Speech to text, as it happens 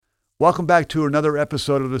Welcome back to another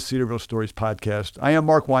episode of the Cedarville Stories podcast. I am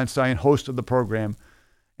Mark Weinstein, host of the program,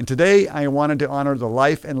 and today I wanted to honor the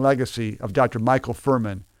life and legacy of Dr. Michael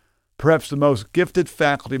Furman, perhaps the most gifted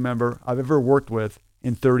faculty member I've ever worked with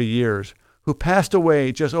in 30 years, who passed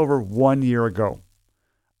away just over 1 year ago.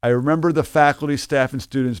 I remember the faculty, staff, and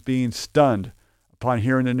students being stunned upon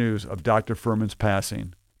hearing the news of Dr. Furman's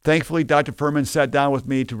passing. Thankfully, Dr. Furman sat down with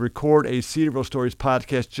me to record a Cedarville Stories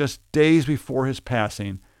podcast just days before his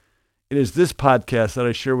passing. It is this podcast that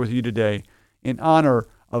I share with you today in honor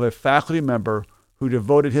of a faculty member who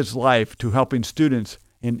devoted his life to helping students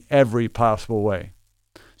in every possible way.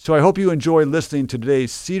 So I hope you enjoy listening to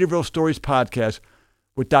today's Cedarville Stories podcast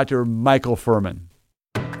with Dr. Michael Furman.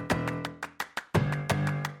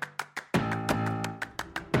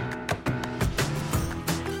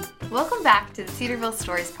 Welcome back to the Cedarville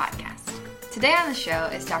Stories podcast. Today on the show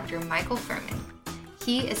is Dr. Michael Furman.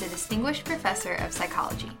 He is a distinguished professor of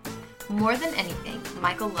psychology. More than anything,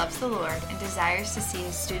 Michael loves the Lord and desires to see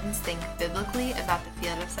his students think biblically about the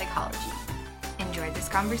field of psychology. Enjoy this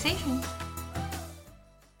conversation.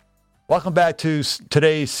 Welcome back to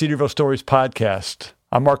today's Cedarville Stories podcast.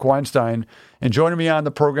 I'm Mark Weinstein, and joining me on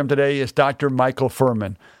the program today is Dr. Michael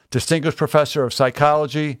Furman, Distinguished Professor of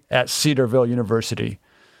Psychology at Cedarville University.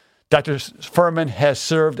 Dr. Furman has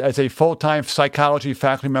served as a full-time psychology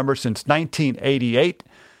faculty member since 1988,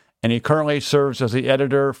 and he currently serves as the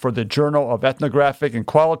editor for the Journal of Ethnographic and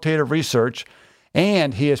Qualitative Research,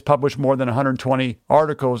 and he has published more than 120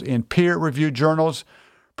 articles in peer-reviewed journals,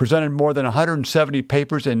 presented more than 170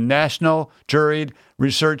 papers in national juried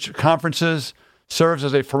research conferences, serves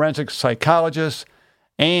as a forensic psychologist,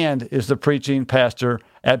 and is the preaching pastor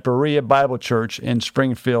at Berea Bible Church in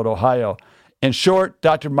Springfield, Ohio. In short,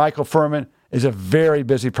 Dr. Michael Furman is a very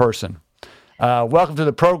busy person. Welcome to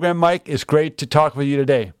the program, Mike. It's great to talk with you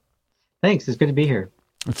today. Thanks. It's good to be here.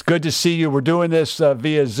 It's good to see you. We're doing this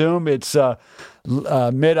via Zoom. It's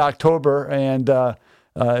mid-October, and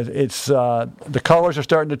it's the colors are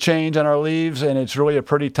starting to change on our leaves, and it's really a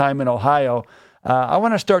pretty time in Ohio. I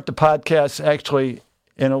want to start the podcast actually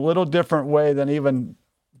in a little different way than even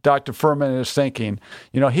Dr. Furman is thinking.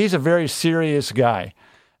 You know, he's a very serious guy,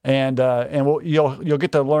 and you'll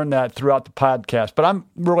get to learn that throughout the podcast. But I'm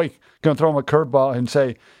really going to throw him a curveball and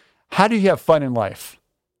say, how do you have fun in life?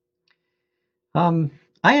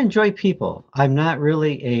 I enjoy people. I'm not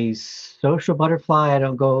really a social butterfly. I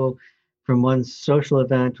don't go from one social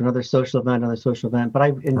event to another social event, but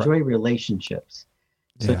I enjoy relationships.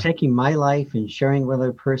 So taking my life and sharing with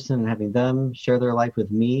another person and having them share their life with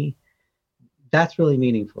me, that's really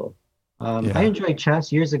meaningful. I enjoyed chess.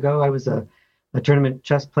 Years ago, I was a tournament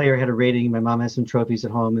chess player, had a rating. My mom has some trophies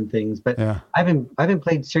at home and things, but I haven't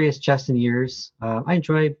played serious chess in years. I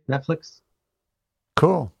enjoy Netflix.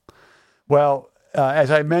 Cool. Well, as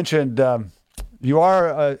I mentioned, you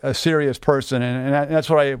are a serious person, and that's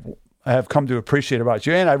what I have come to appreciate about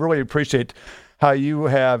you. And I really appreciate how you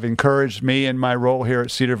have encouraged me in my role here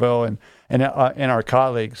at Cedarville and our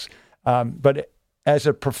colleagues. But as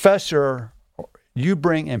a professor, you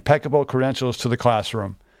bring impeccable credentials to the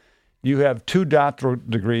classroom. You have 2 doctoral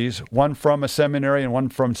degrees, one from a seminary and one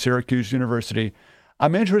from Syracuse University.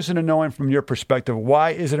 I'm interested in knowing from your perspective, why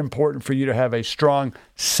is it important for you to have a strong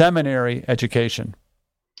seminary education?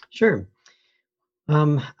 Sure.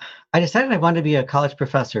 I decided I wanted to be a college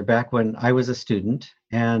professor back when I was a student,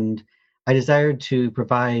 and I desired to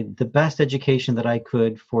provide the best education that I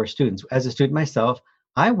could for students. As a student myself,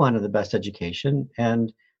 I wanted the best education,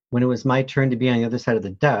 and when it was my turn to be on the other side of the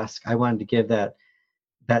desk, I wanted to give that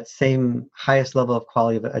same highest level of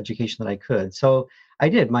quality of education that I could. So I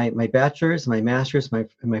did. My bachelor's, my master's,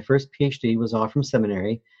 my first PhD was all from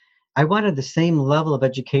seminary. I wanted the same level of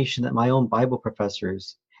education that my own Bible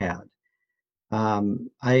professors had.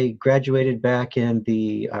 I graduated back in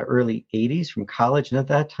the early 80s from college, and at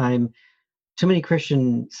that time, too many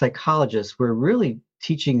Christian psychologists were really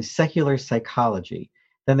teaching secular psychology.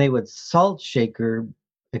 Then they would salt shaker,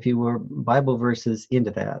 if you were, Bible verses into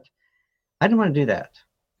that. I didn't want to do that.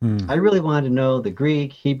 I really wanted to know the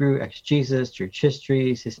Greek, Hebrew, exegesis, church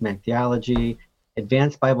history, systematic theology,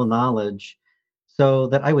 advanced Bible knowledge, so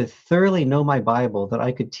that I would thoroughly know my Bible, that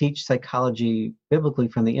I could teach psychology biblically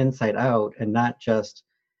from the inside out and not just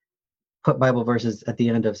put Bible verses at the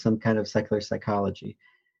end of some kind of secular psychology.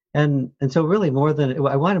 And so really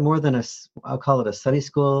I wanted more than I'll call it a Sunday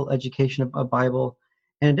school education of Bible.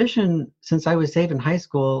 In addition, since I was saved in high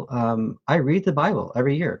school, I read the Bible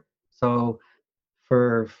every year. So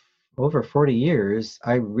for over 40 years,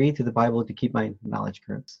 I read through the Bible to keep my knowledge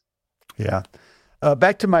current. Yeah.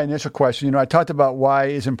 back to my initial question, I talked about why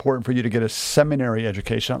it's important for you to get a seminary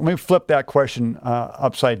education. Let me flip that question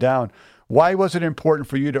upside down. Why was it important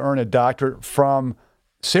for you to earn a doctorate from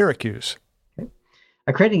Syracuse?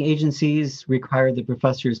 Accrediting agencies require that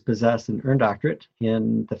professors possess an earned doctorate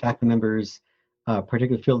in the faculty member's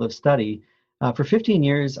particular field of study. For 15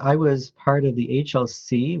 years, I was part of the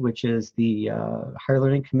HLC, which is the Higher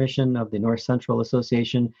Learning Commission of the North Central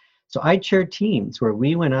Association. So I chaired teams where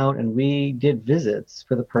we went out and we did visits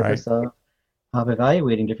for the purpose of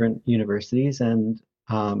evaluating different universities. And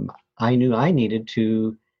I knew I needed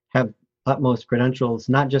to have utmost credentials,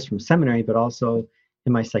 not just from seminary, but also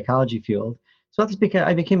in my psychology field. So that's because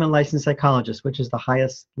I became a licensed psychologist, which is the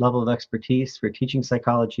highest level of expertise for teaching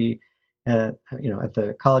psychology at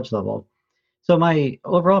the college level. So my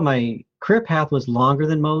career path was longer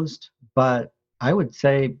than most, but I would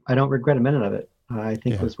say I don't regret a minute of it. I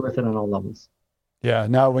think it was worth it on all levels. Yeah.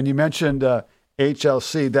 Now, when you mentioned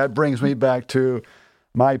HLC, that brings me back to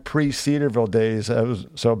my pre-Cedarville days.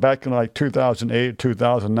 So back in like 2008,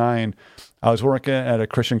 2009, I was working at a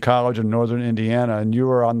Christian college in northern Indiana, and you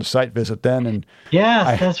were on the site visit then. And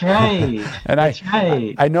yes, that's right. And that's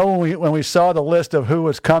right. I know when we saw the list of who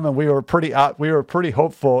was coming, we were pretty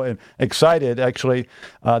hopeful and excited actually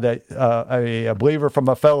that a believer from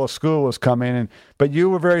a fellow school was coming. But you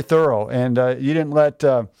were very thorough, and you didn't let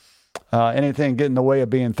anything get in the way of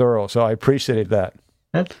being thorough. So I appreciated that.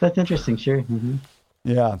 That's interesting. Sure. Mm-hmm.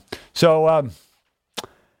 Yeah. So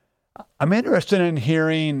I'm interested in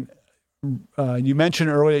hearing. You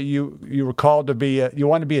mentioned earlier you were called to be you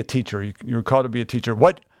wanted to be a teacher. You were called to be a teacher.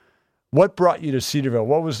 What brought you to Cedarville?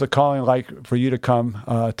 What was the calling like for you to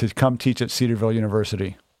come teach at Cedarville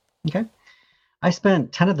University? Okay, I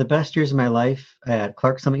spent 10 of the best years of my life at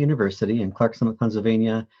Clark Summit University in Clark Summit,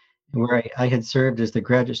 Pennsylvania, where I had served as the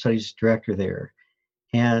graduate studies director there.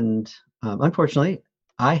 And unfortunately,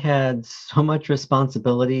 I had so much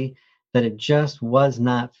responsibility that it just was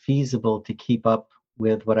not feasible to keep up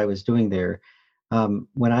with what I was doing there.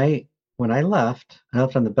 When I left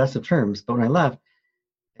on the best of terms, but when I left,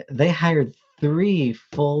 they hired 3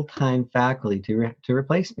 full-time faculty to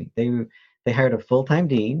replace me. They hired a full-time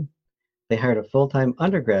dean, they hired a full-time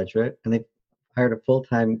undergraduate, and they hired a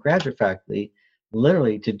full-time graduate faculty,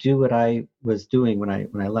 literally to do what I was doing when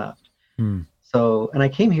I left. So, and I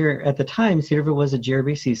came here at the time. Cedarville was a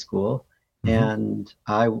GRBC school, and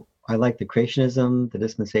I liked the creationism, the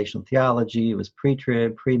dispensational theology. It was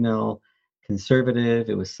pre-trib, pre-mill, conservative.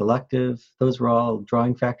 It was selective. Those were all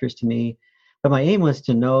drawing factors to me. But my aim was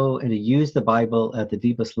to know and to use the Bible at the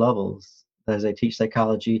deepest levels. As I teach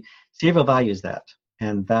psychology, Cedarville values that,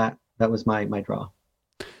 and that was my draw.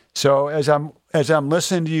 So as I'm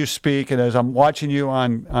listening to you speak, and as I'm watching you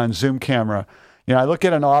on Zoom camera, I look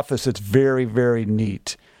at an office that's very, very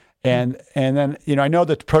neat. And then I know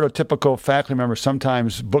that the prototypical faculty member,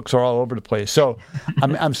 sometimes books are all over the place. So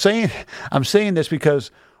I'm saying this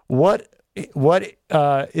because what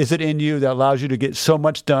is it in you that allows you to get so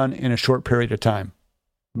much done in a short period of time?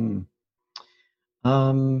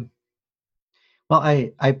 Well,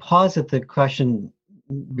 I pause at the question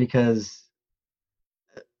because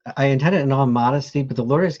I intend it in all modesty, but the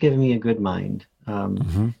Lord has given me a good mind.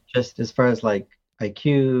 Just as far as like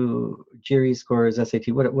IQ, GRE scores, SAT,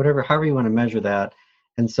 whatever, however you want to measure that.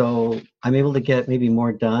 And so I'm able to get maybe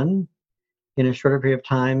more done in a shorter period of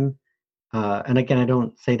time. And again, I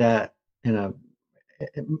don't say that in a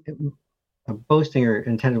boasting or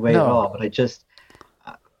intended way at all, but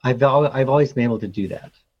I've always been able to do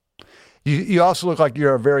that. You also look like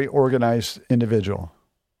you're a very organized individual.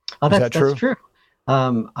 Oh, that's true.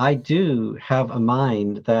 I do have a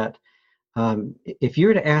mind that if you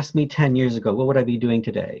were to ask me 10 years ago, what would I be doing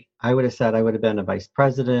today? I would have said I would have been a vice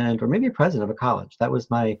president or maybe a president of a college. That was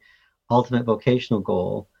my ultimate vocational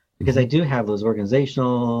goal, because I do have those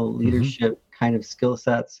organizational leadership kind of skill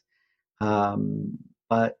sets.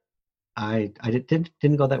 But I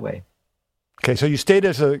didn't go that way. Okay, so you stayed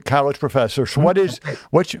as a college professor. So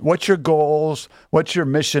what's your goals? What's your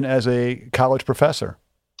mission as a college professor?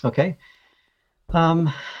 Okay.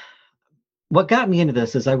 What got me into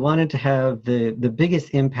this is I wanted to have the biggest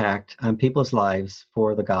impact on people's lives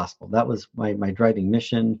for the gospel. That was my driving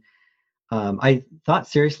mission. I thought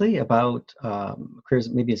seriously about careers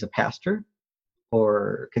maybe as a pastor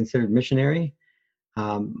or considered missionary.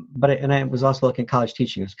 But I was also looking at college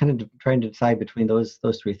teaching. I was kind of trying to decide between those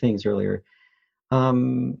 3 things earlier.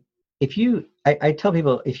 I tell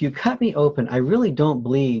people, if you cut me open, I really don't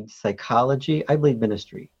bleed psychology. I bleed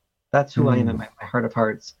ministry. That's who I am at my heart of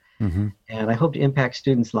hearts. And I hope to impact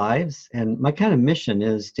students' lives. And my kind of mission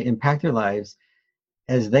is to impact their lives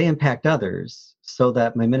as they impact others, so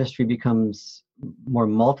that my ministry becomes more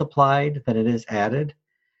multiplied than it is added.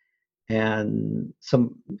 And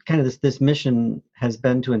some kind of this mission has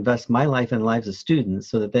been to invest my life in the lives of students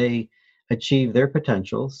so that they achieve their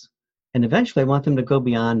potentials. And eventually I want them to go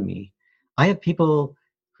beyond me. I have people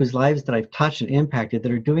whose lives that I've touched and impacted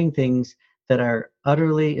that are doing things that are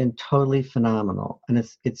utterly and totally phenomenal. And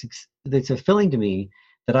it's fulfilling to me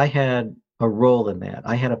that I had a role in that.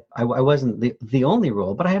 I wasn't the only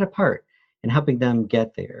role, but I had a part in helping them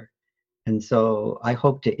get there. And so I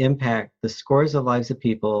hope to impact the scores of lives of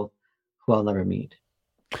people who I'll never meet.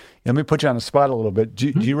 Let me put you on the spot a little bit. Do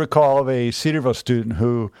you recall of a Cedarville student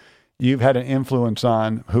who you've had an influence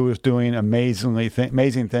on who is doing amazing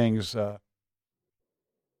things?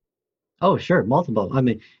 Oh, sure, multiple. I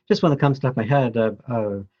mean, just one that comes to my head,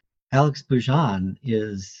 Alex Bujan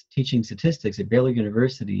is teaching statistics at Baylor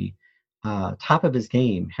University, top of his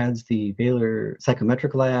game, heads the Baylor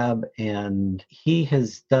Psychometric Lab, and he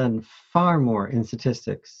has done far more in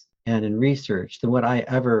statistics and in research than what I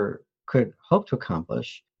ever could hope to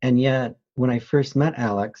accomplish. And yet, when I first met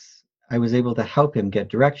Alex, I was able to help him get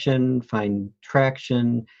direction, find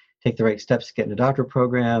traction, take the right steps to get in a doctoral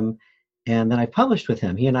program. And then I published with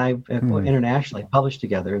him. He and I internationally published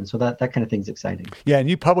together. And so that kind of thing's exciting. Yeah, and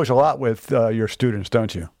you publish a lot with your students,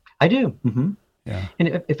 don't you? I do. Mm-hmm. Yeah.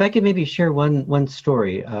 And if I could maybe share one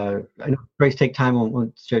story, I know Grace take time,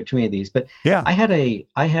 won't share too many of these, but yeah, I had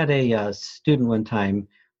a student one time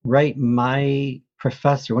write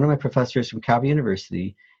one of my professors from Calvary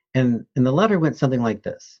University, and the letter went something like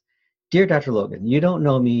this: "Dear Dr. Logan, you don't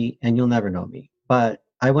know me and you'll never know me, but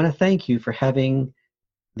I want to thank you for having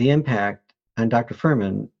the impact on Dr.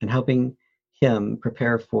 Furman and helping him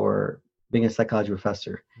prepare for being a psychology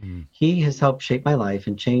professor. He has helped shape my life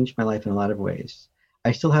and change my life in a lot of ways.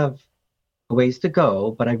 I still have a ways to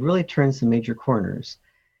go, but I've really turned some major corners."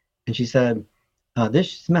 And she said,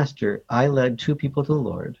 "This semester, I led 2 people to the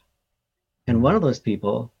Lord, and one of those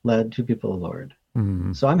people led 2 people to the Lord.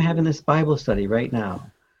 So I'm having this Bible study right now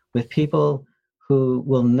with people who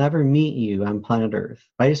will never meet you on planet Earth.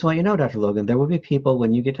 But I just want you to know, Dr. Logan, there will be people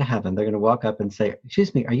when you get to heaven, they're going to walk up and say,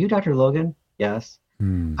 'Excuse me, are you Dr. Logan?' 'Yes.'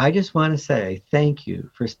 I just want to say thank you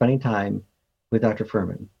for spending time with Dr.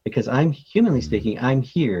 Furman, because humanly speaking, I'm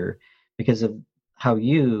here because of how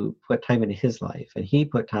you put time into his life, and he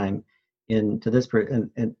put time into this person.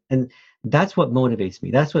 And that's what motivates me.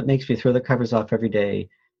 That's what makes me throw the covers off every day,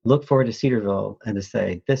 look forward to Cedarville, and to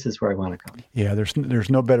say, this is where I want to come." Yeah, there's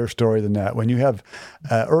no better story than that. When you have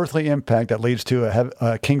earthly impact that leads to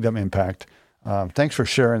a kingdom impact. Thanks for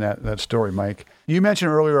sharing that story, Mike. You mentioned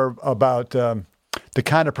earlier about the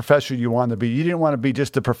kind of professor you want to be. You didn't want to be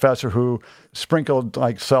just the professor who sprinkled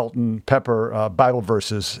like salt and pepper Bible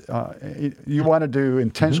verses. You wanted to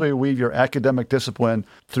intentionally weave your academic discipline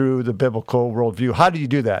through the biblical worldview. How do you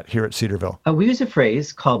do that here at Cedarville? We use a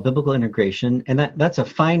phrase called biblical integration, and that's a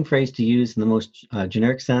fine phrase to use in the most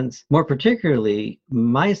generic sense. More particularly,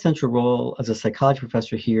 my essential role as a psychology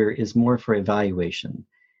professor here is more for evaluation.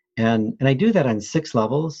 And I do that on 6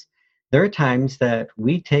 levels. There are times that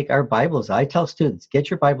we take our Bibles. I tell students, get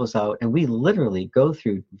your Bibles out, and we literally go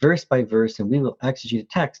through verse by verse, and we will exegete a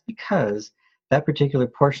text because that particular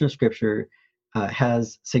portion of Scripture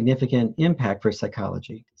has significant impact for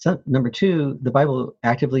psychology. So, number 2, the Bible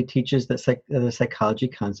actively teaches that the psychology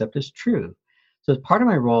concept is true. So part of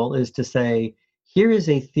my role is to say, here is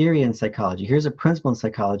a theory in psychology, here's a principle in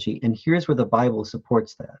psychology, and here's where the Bible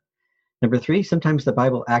supports that. Number 3, sometimes the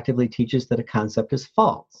Bible actively teaches that a concept is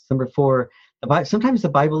false. Number 4, sometimes the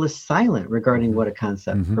Bible is silent regarding what a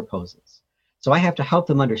concept proposes. So I have to help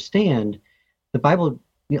them understand the Bible,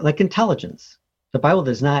 like intelligence. The Bible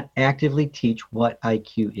does not actively teach what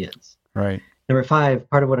IQ is. Right. Number 5,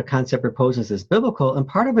 part of what a concept proposes is biblical, and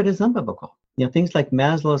part of it is unbiblical. Things like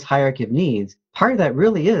Maslow's hierarchy of needs, part of that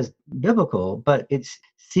really is biblical, but it's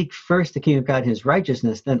seek first the kingdom of God and his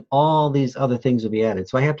righteousness, then all these other things will be added.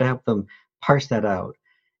 So I have to help them parse that out.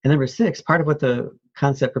 And number 6, part of what the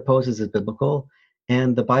concept proposes is biblical,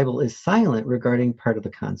 and the Bible is silent regarding part of the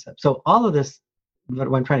concept. So all of this, what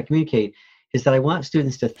I'm trying to communicate, is that I want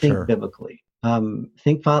students to think biblically.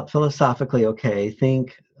 Think philosophically, okay,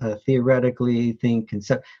 think theoretically, think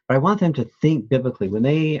concept, but I want them to think biblically. When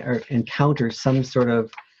they encounter some sort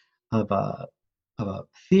of a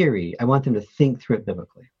theory, I want them to think through it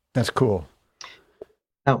biblically. That's cool.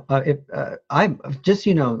 Now, if I'm just,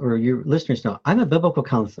 or your listeners know, I'm a biblical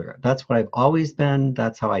counselor. That's what I've always been.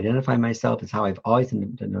 That's how I identify myself. It's how I've always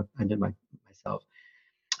identified myself.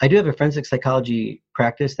 I do have a forensic psychology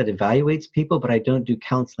practice that evaluates people, but I don't do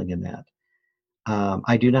counseling in that.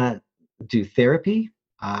 I do not do therapy.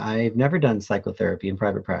 I've never done psychotherapy in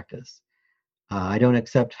private practice. I don't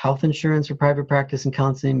accept health insurance for private practice and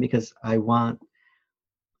counseling because I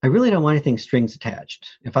really don't want anything strings attached.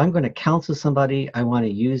 If I'm going to counsel somebody, I want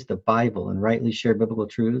to use the Bible and rightly share biblical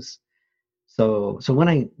truths. So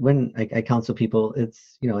when I counsel people,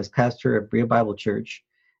 it's, as pastor of Brea Bible Church,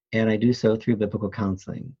 and I do so through biblical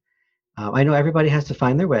counseling. I know everybody has to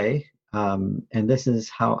find their way, and this is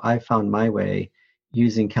how I found my way,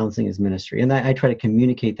 using counseling as ministry. And I try to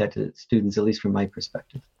communicate that to students, at least from my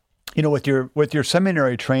perspective. With your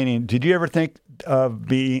seminary training, did you ever think of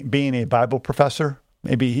being a Bible professor,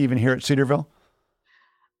 maybe even here at Cedarville?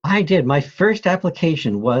 I did. My first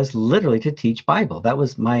application was literally to teach Bible. That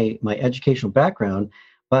was my educational background.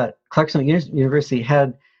 But Clark Summit University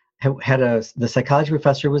the psychology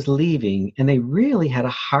professor was leaving, and they really had a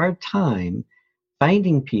hard time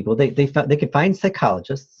finding people. They could find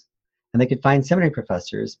psychologists and they could find seminary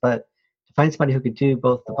professors, but to find somebody who could do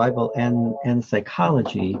both the Bible and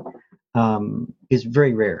psychology is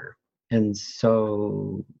very rare. And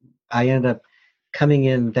so I ended up coming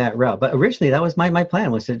in that route. But originally, that was my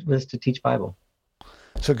plan was to teach Bible.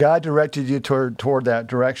 So God directed you toward that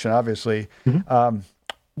direction, obviously. Mm-hmm.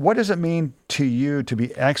 What does it mean to you to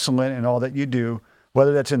be excellent in all that you do,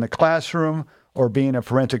 whether that's in the classroom or being a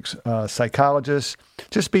forensic psychologist,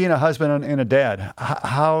 just being a husband and a dad?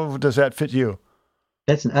 How does that fit you?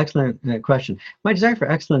 That's an excellent question. My desire for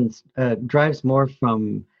excellence drives more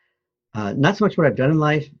from not so much what I've done in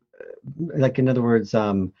life. Like, in other words,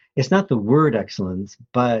 it's not the word excellence,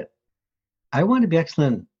 but I want to be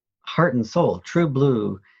excellent heart and soul, true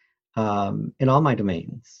blue, in all my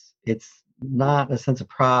domains. It's not a sense of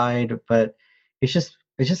pride, but it's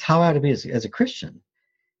just how I ought to be as a Christian.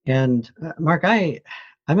 And Mark, I'm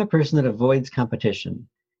a person that avoids competition.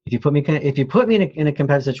 If you put me in a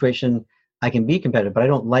competitive situation, I can be competitive, but I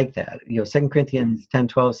don't like that. 2 Corinthians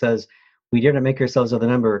 10:12 says, "We dare not make ourselves of the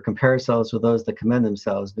number or compare ourselves with those that commend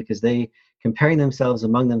themselves, because they, comparing themselves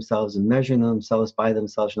among themselves and measuring themselves by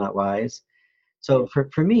themselves, are not wise." So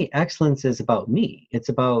for me, excellence is about me. It's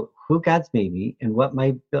about who God's made me and what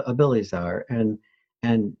my abilities are, and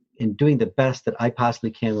in doing the best that I possibly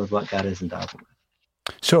can with what God has endowed me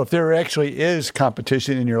with. So if there actually is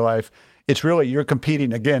competition in your life, it's really you're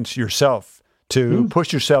competing against yourself to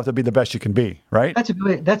push yourself to be the best you can be, right? That's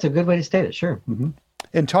a good way to state it, sure. Mm-hmm.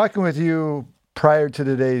 In talking with you prior to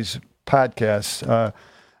today's podcast,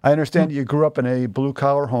 I understand you grew up in a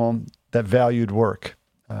blue-collar home that valued work.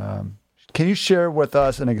 Can you share with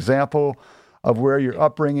us an example of where your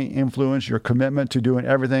upbringing influenced your commitment to doing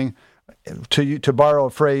everything, to borrow a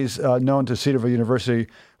phrase known to Cedarville University,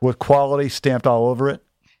 with quality stamped all over it?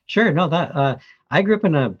 Sure. No, I grew up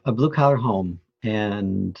in a blue-collar home,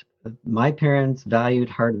 and my parents valued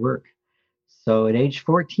hard work. So at age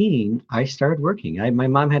 14, I started working. My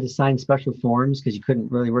mom had to sign special forms because you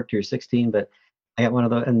couldn't really work till you're 16, but I got one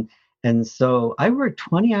of those. And so I worked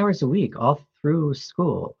 20 hours a week all through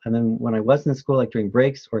school. And then when I wasn't in school, like during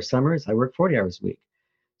breaks or summers, I worked 40 hours a week.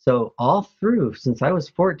 So all through, since I was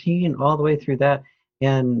 14, all the way through that.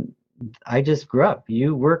 And I just grew up.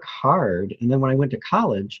 You work hard. And then when I went to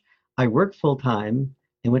college, I worked full-time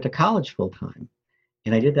and went to college full-time.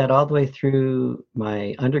 And I did that all the way through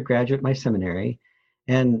my undergraduate, my seminary.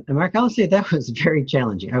 And Mark, I'll say that was very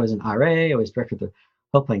challenging. I was an RA. I was director of the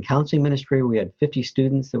Hope Lane Counseling Ministry. We had 50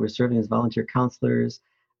 students that were serving as volunteer counselors.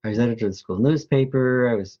 I was editor of the school newspaper.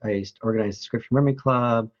 I organized the Scripture Memory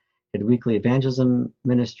Club, did weekly evangelism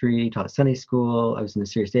ministry, taught Sunday school. I was in a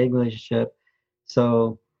serious dating relationship.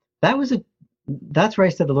 So that's where I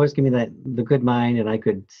said the Lord's given me the good mind, and I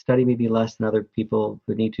could study maybe less than other people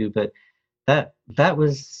would need to, but that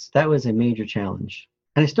was a major challenge.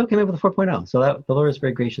 And I still came in with a 4.0. So the Lord is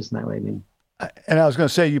very gracious in that way. I mean, and I was going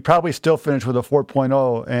to say, you probably still finished with a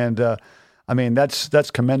 4.0, and I mean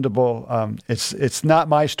that's commendable. It's not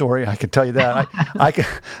my story, I can tell you that.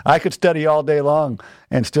 I could study all day long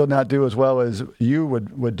and still not do as well as you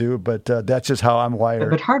would do, but that's just how I'm wired.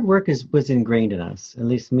 But hard work was ingrained in us, at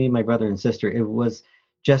least me, my brother and sister. It was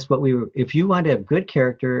just what we were. If you wanted to have good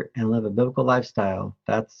character and live a biblical lifestyle,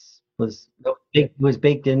 was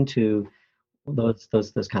baked into those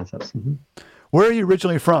concepts. Mm-hmm. Where are you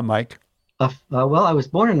originally from, Mike? Well, I was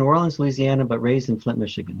born in New Orleans, Louisiana, but raised in Flint,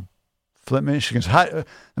 Michigan. Flint, Michigan. Let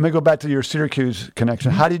me go back to your Syracuse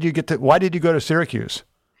connection. Mm-hmm. Why did you go to Syracuse?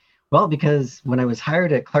 Well, because when I was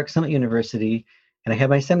hired at Clark Summit University and I had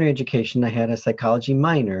my seminary education, I had a psychology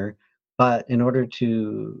minor, but in order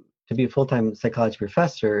to be a full-time psychology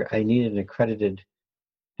professor, I needed an accredited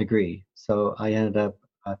degree. So I ended up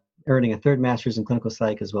earning a third master's in clinical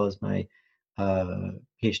psych as well as my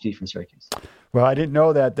PhD from Syracuse. Well, I didn't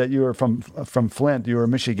know that you were from Flint. You were a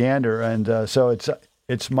Michigander, and so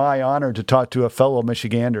it's my honor to talk to a fellow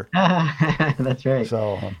Michigander. That's right.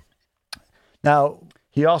 So now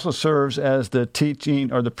he also serves as the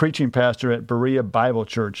teaching or the preaching pastor at Berea Bible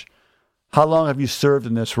Church. How long have you served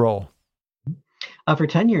in this role? For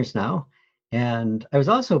 10 years now. And I was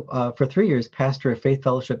also, for 3 years, pastor of Faith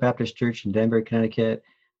Fellowship Baptist Church in Danbury, Connecticut.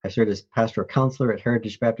 I served as pastoral counselor at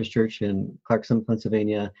Heritage Baptist Church in Clarkson,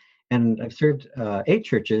 Pennsylvania. And I've served 8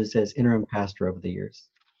 churches as interim pastor over the years.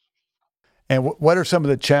 And what are some of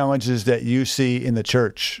the challenges that you see in the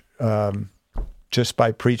church just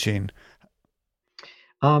by preaching?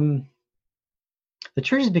 The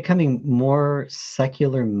church is becoming more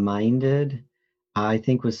secular-minded, I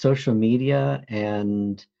think, with social media,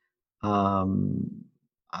 and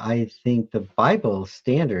I think the Bible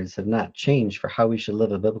standards have not changed for how we should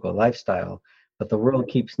live a biblical lifestyle, but the world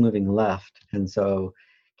keeps moving left, and so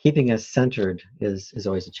keeping us centered is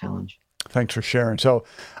always a challenge. Thanks for sharing. So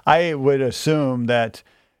I would assume that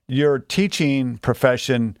your teaching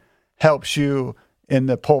profession helps you in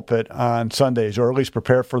the pulpit on Sundays, or at least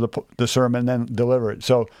prepare for the sermon and then deliver it.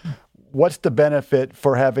 So what's the benefit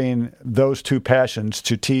for having those two passions,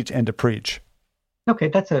 to teach and to preach? Okay,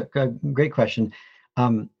 that's a great question.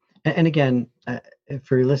 And again,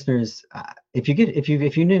 for your listeners, if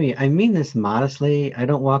you knew me, I mean this modestly. I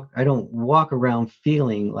don't walk around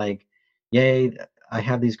feeling like, yay, I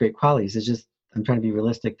have these great qualities. It's just, I'm trying to be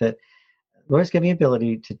realistic that the Lord's given me the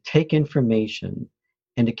ability to take information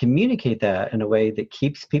and to communicate that in a way that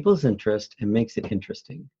keeps people's interest and makes it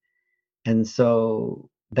interesting. And so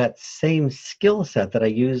that same skill set that I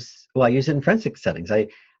use it in forensic settings. I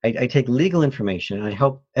take legal information and I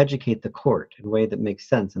help educate the court in a way that makes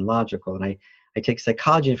sense and logical. And I take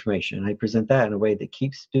psychology information and I present that in a way that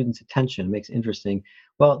keeps students' attention, makes it interesting.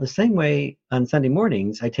 Well, the same way on Sunday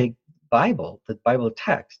mornings, I take the Bible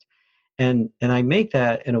text, and I make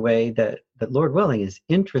that in a way that Lord willing is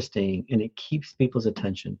interesting and it keeps people's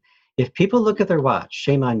attention. If people look at their watch,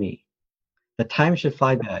 shame on me. The time should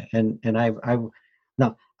fly by. And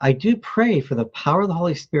I do pray for the power of the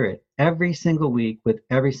Holy Spirit every single week with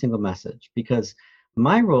every single message, because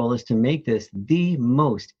my role is to make this the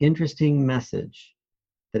most interesting message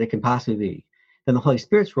that it can possibly be. Then the Holy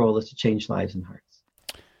Spirit's role is to change lives and hearts.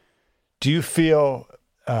 Do you feel,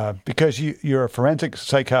 because you're a forensic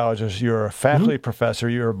psychologist, you're a faculty professor,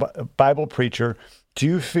 you're a Bible preacher, do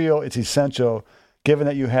you feel it's essential, given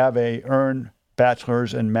that you have a earned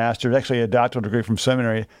bachelor's and master's, actually a doctoral degree from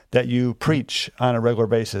seminary, that you preach on a regular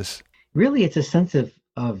basis? Really, it's a sense of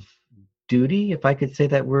duty, if I could say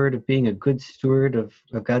that word, of being a good steward of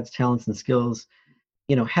God's talents and skills.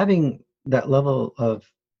 Having that level of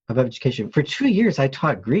education. For 2 years, I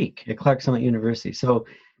taught Greek at Clark Summit University. So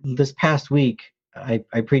this past week, I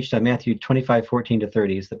preached on Matthew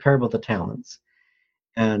 25:14-30. It's the parable of the talents.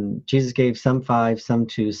 And Jesus gave some 5, some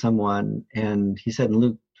 2, some 1. And he said in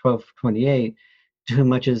Luke 12:28, to whom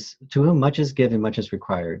much is given, much is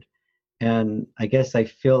required. And I guess I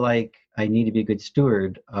feel like I need to be a good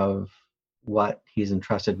steward of what he's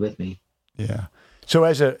entrusted with me. Yeah. So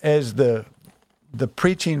as the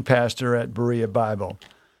preaching pastor at Berea Bible,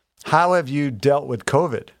 how have you dealt with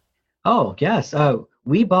COVID? Oh, yes.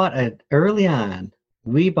 We bought early on.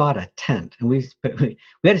 We bought a tent, and we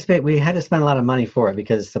had to spend a lot of money for it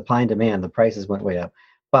because supply and demand, the prices went way up.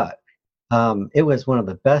 But it was one of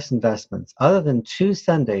the best investments. Other than 2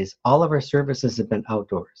 Sundays, all of our services have been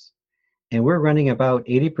outdoors, and we're running about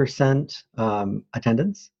 80%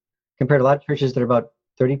 attendance compared to a lot of churches that are about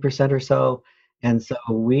 30% or so. And so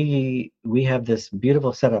we have this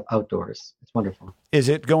beautiful setup outdoors. It's wonderful. Is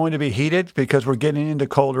it going to be heated because we're getting into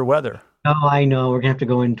colder weather? Oh, I know. We're gonna have to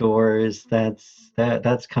go indoors. That's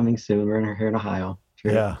coming soon. We're here in Ohio.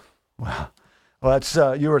 Sure. Yeah. Wow. Well, that's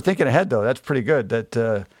you were thinking ahead though. That's pretty good.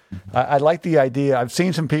 That I like the idea. I've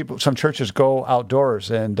seen some churches go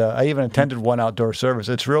outdoors, and I even attended one outdoor service.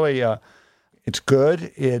 It's really it's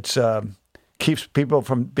good. It's keeps people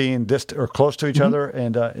from being distant or close to each other,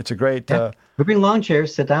 and it's a great. We bring lawn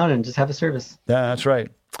chairs, sit down, and just have a service. Yeah, that's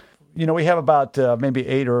right. We have about maybe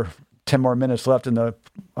 8 or 10 more minutes left in the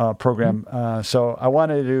program, so I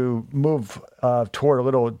wanted to move toward a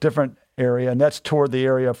little different area, and that's toward the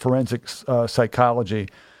area of forensic psychology.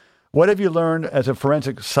 What have you learned as a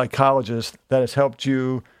forensic psychologist that has helped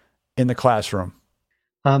you in the classroom?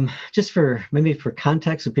 Just for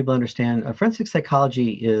context, so people understand, forensic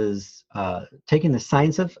psychology is taking the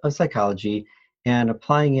science of psychology and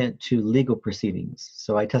applying it to legal proceedings.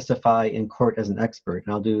 So I testify in court as an expert,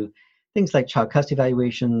 and I'll do things like child custody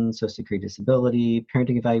evaluations, social security disability,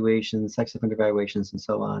 parenting evaluations, sex offender evaluations, and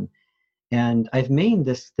so on. And I've maintained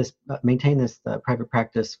this private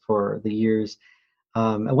practice for the years.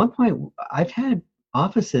 At one point, I've had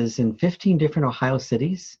offices in 15 different Ohio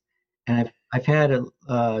cities, and I've had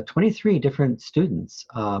 23 different students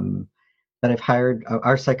that I've hired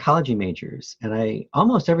are psychology majors, and I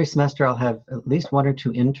almost every semester I'll have at least one or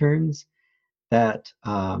two interns that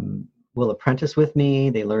will apprentice with me.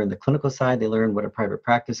 They learn the clinical side. They learn what a private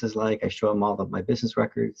practice is like. I show them all of my business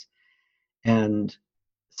records. And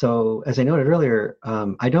so, as I noted earlier,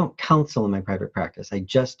 I don't counsel in my private practice. I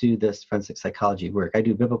just do this forensic psychology work. I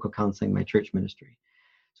do biblical counseling in my church ministry.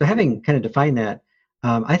 So having kind of defined that,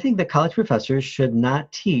 I think that college professors should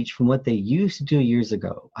not teach from what they used to do years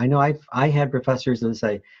ago. I know I had professors that would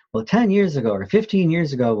say, well, 10 years ago or 15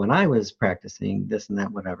 years ago when I was practicing this and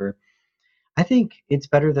that, whatever. I think it's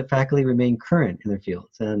better that faculty remain current in their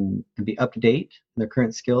fields and be up to date in their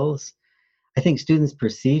current skills. I think students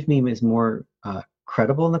perceive me as more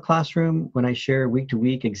credible in the classroom when I share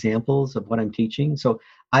week-to-week examples of what I'm teaching. So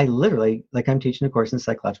I literally, like I'm teaching a course in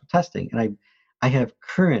psychological testing, and I have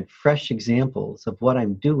current, fresh examples of what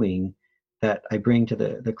I'm doing that I bring to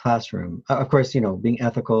the classroom. Of course, being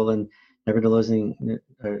ethical and never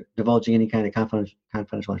divulging any kind of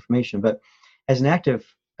confidential information. But as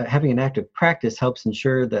having an active practice helps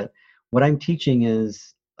ensure that what I'm teaching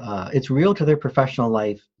is it's real to their professional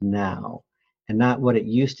life now, and not what it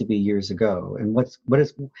used to be years ago. And what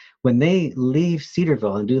is when they leave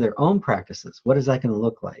Cedarville and do their own practices, what is that going to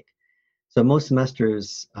look like? So most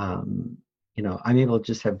semesters, I'm able to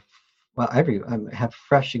just have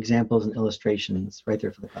fresh examples and illustrations right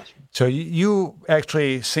there for the classroom. So you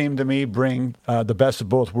actually seem to me bring the best of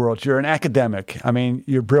both worlds. You're an academic. I mean,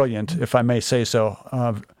 you're brilliant, if I may say so,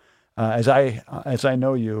 as I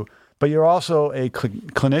know you. But you're also a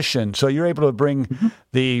clinician, so you're able to bring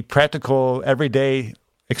the practical, everyday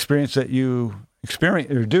experience that you experience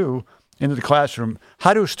or do into the classroom.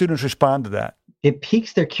 How do students respond to that? It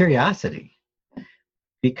piques their curiosity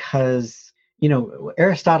because,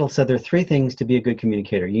 Aristotle said there are three things to be a good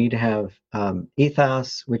communicator. You need to have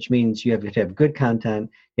ethos, which means you have to have good content.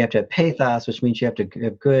 You have to have pathos, which means you have to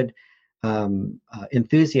have good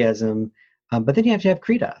enthusiasm. But then you have to have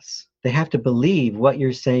credos. They have to believe what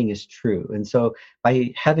you're saying is true. And so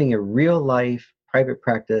by having a real life private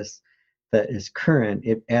practice that is current,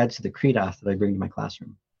 it adds to the credos that I bring to my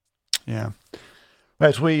classroom. Yeah.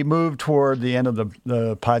 As we move toward the end of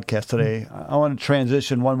the podcast today, I want to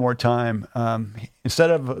transition one more time. Instead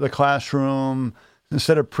of the classroom,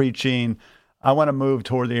 instead of preaching, I want to move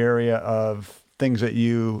toward the area of things that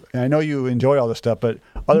and I know you enjoy all this stuff, but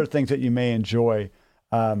other things that you may enjoy.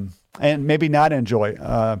 And maybe not enjoy.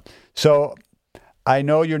 So I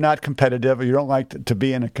know you're not competitive, or you don't like to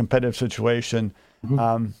be in a competitive situation.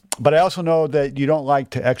 But I also know that you don't like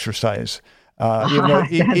to exercise,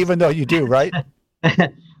 even though you do, right?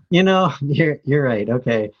 You're right.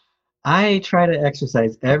 Okay. I try to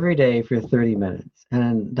exercise every day for 30 minutes.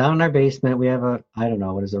 And down in our basement, we have a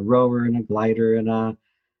rower and a glider and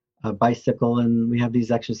a bicycle, and we have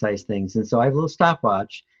these exercise things. And so I have a little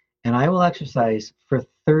stopwatch. And I will exercise for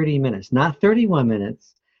 30 minutes, not 31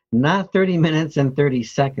 minutes, not 30 minutes and 30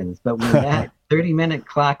 seconds. But when that 30-minute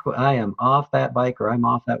clock, I am off that bike or I'm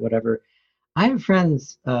off that whatever. I have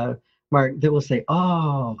friends, Mark, that will say,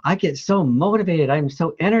 oh, I get so motivated. I'm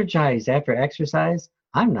so energized after exercise.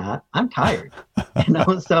 I'm not. I'm tired.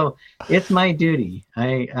 So it's my duty.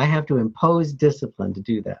 I have to impose discipline to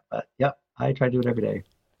do that. But, yep, I try to do it every day.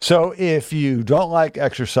 So if you don't like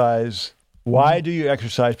exercise, why do you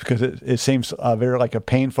exercise? Because it seems very like a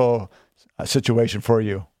painful situation for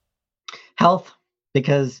you. Health,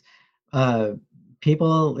 because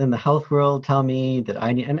people in the health world tell me that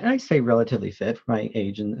I need, and I stay relatively fit for my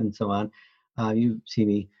age and so on. You see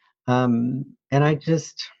me. And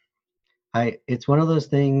it's one of those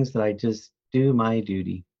things that I just do my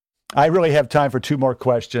duty. I really have time for two more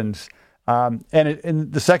questions. And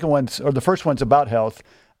the first one's about health.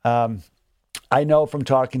 I know from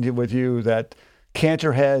talking with you that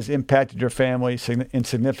cancer has impacted your family in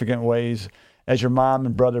significant ways, as your mom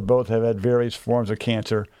and brother both have had various forms of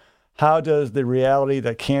cancer. How does the reality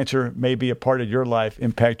that cancer may be a part of your life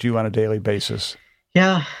impact you on a daily basis?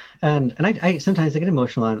 Yeah, and I sometimes I get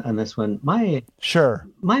emotional on this one. My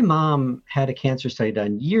mom had a cancer study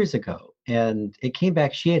done years ago, and it came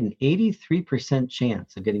back. She had an 83%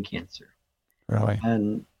 chance of getting cancer. Really?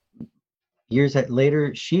 And years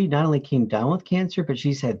later, she not only came down with cancer, but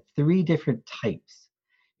she's had 3 different types.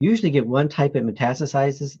 You usually get one type that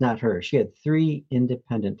metastasizes, not her. She had 3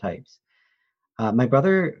 independent types. My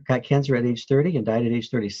brother got cancer at age 30 and died at age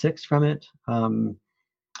 36 from it.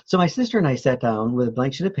 So my sister and I sat down with a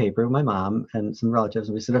blank sheet of paper with my mom and some relatives,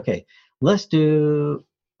 and we said, okay, let's do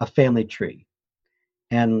a family tree.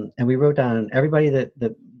 And we wrote down everybody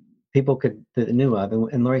that people knew of.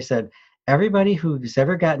 And Lori said, everybody who's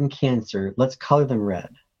ever gotten cancer, let's color them red.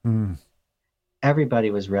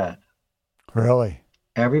 Everybody was red. Really?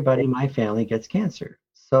 Everybody in my family gets cancer.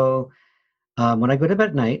 So when I go to bed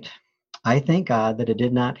at night, I thank God that it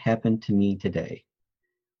did not happen to me today.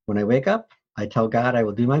 When I wake up, I tell God I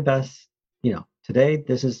will do my best. Today,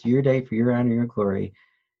 this is your day for your honor, your glory,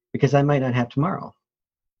 because I might not have tomorrow.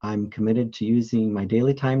 I'm committed to using my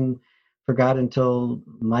daily time for God until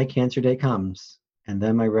my cancer day comes. And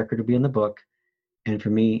then my record will be in the book. And for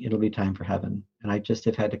me, it'll be time for heaven. And I just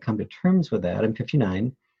have had to come to terms with that. I'm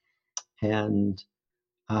 59. And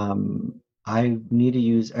I need to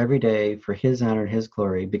use every day for his honor and his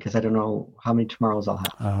glory, because I don't know how many tomorrows I'll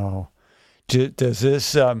have. Oh, does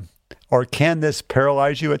this, or can this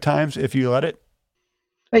paralyze you at times if you let it?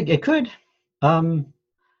 It could.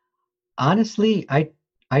 Honestly, I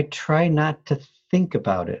try not to think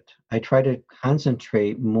about it. I try to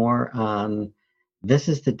concentrate more on, this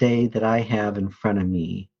is the day that I have in front of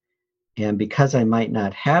me. And because I might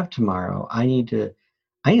not have tomorrow, I need to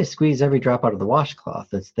squeeze every drop out of the washcloth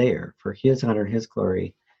that's there for his honor, his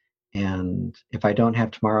glory. And if I don't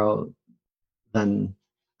have tomorrow, then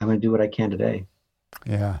I'm going to do what I can today.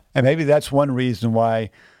 Yeah. And maybe that's one reason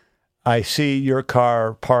why I see your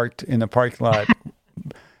car parked in the parking lot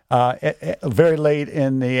very late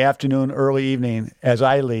in the afternoon, early evening as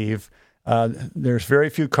I leave. There's very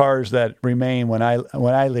few cars that remain when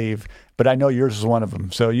I leave, but I know yours is one of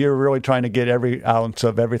them. So you're really trying to get every ounce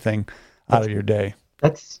of everything out of your day.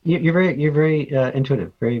 You're very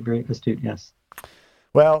intuitive, very, very astute. Yes.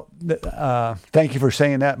 Well, thank you for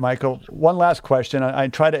saying that, Michael. One last question. I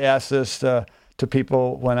try to ask this to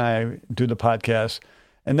people when I do the podcast,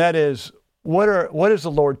 and that is, what is the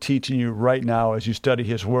Lord teaching you right now as you study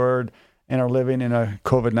His Word and are living in a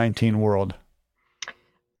COVID-19 world?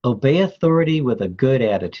 Obey authority with a good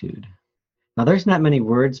attitude. Now, there's not many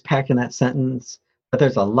words packed in that sentence, but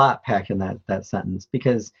there's a lot packed in that sentence,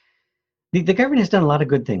 because the government has done a lot of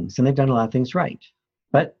good things, and they've done a lot of things right.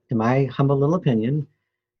 But in my humble little opinion,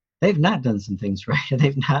 they've not done some things right, and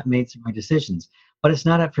they've not made some right decisions. But it's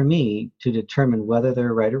not up for me to determine whether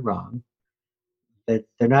they're right or wrong. That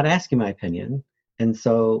they're not asking my opinion. And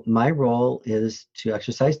so my role is to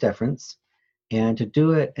exercise deference and to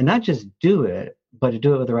do it, and not just do it, but to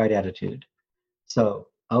do it with the right attitude. So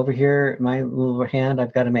over here, my little hand,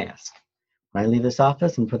 I've got a mask. When I leave this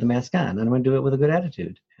office, I'm going to put the mask on, and I'm going to do it with a good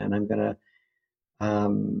attitude. And I'm going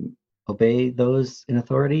to obey those in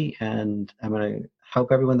authority, and I'm going to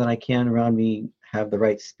help everyone that I can around me have the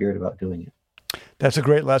right spirit about doing it. That's a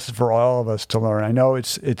great lesson for all of us to learn. I know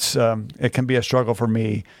it can be a struggle for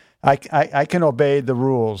me. I can obey the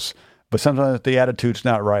rules, but sometimes the attitude's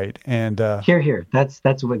not right. And Here. That's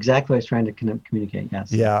exactly what I was trying to communicate.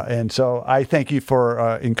 Yes. Yeah, and so I thank you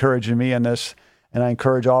for encouraging me in this, and I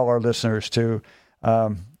encourage all our listeners to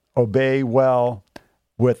obey well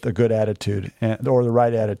with a good attitude or the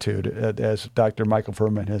right attitude, as Dr. Michael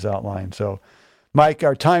Furman has outlined. So, Mike,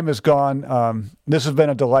 our time is gone. This has been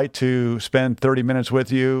a delight to spend 30 minutes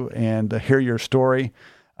with you and hear your story.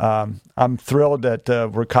 I'm thrilled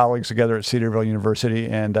that we're colleagues together at Cedarville University,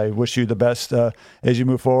 and I wish you the best as you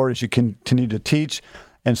move forward, as you continue to teach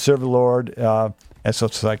and serve the Lord as a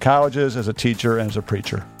psychologist, as a teacher, and as a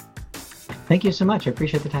preacher. Thank you so much. I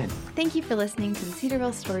appreciate the time. Thank you for listening to the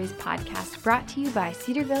Cedarville Stories podcast, brought to you by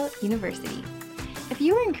Cedarville University. If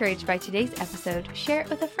you were encouraged by today's episode, share it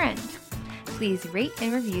with a friend. Please rate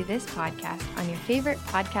and review this podcast on your favorite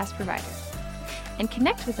podcast provider. And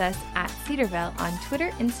connect with us at Cedarville on Twitter,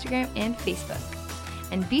 Instagram, and Facebook.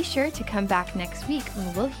 And be sure to come back next week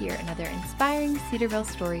when we'll hear another inspiring Cedarville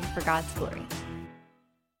story for God's glory.